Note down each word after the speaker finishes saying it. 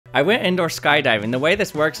I went indoor skydiving. The way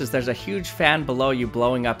this works is there's a huge fan below you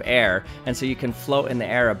blowing up air, and so you can float in the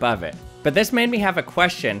air above it. But this made me have a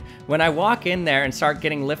question. When I walk in there and start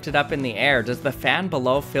getting lifted up in the air, does the fan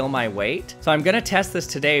below feel my weight? So I'm gonna test this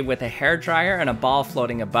today with a hairdryer and a ball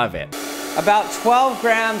floating above it. About 12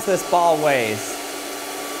 grams this ball weighs.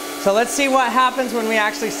 So let's see what happens when we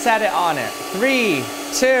actually set it on it. 3,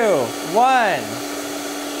 2, 1.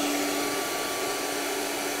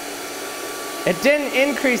 It didn't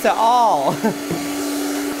increase at all.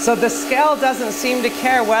 So the scale doesn't seem to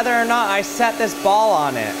care whether or not I set this ball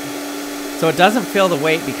on it. So it doesn't feel the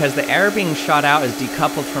weight because the air being shot out is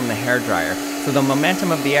decoupled from the hairdryer. So the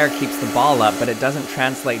momentum of the air keeps the ball up, but it doesn't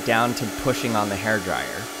translate down to pushing on the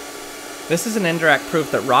hairdryer. This is an indirect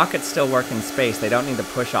proof that rockets still work in space. They don't need to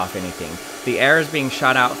push off anything. The air is being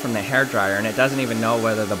shot out from the hairdryer and it doesn't even know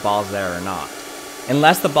whether the ball's there or not.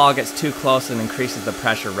 Unless the ball gets too close and increases the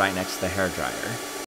pressure right next to the hairdryer.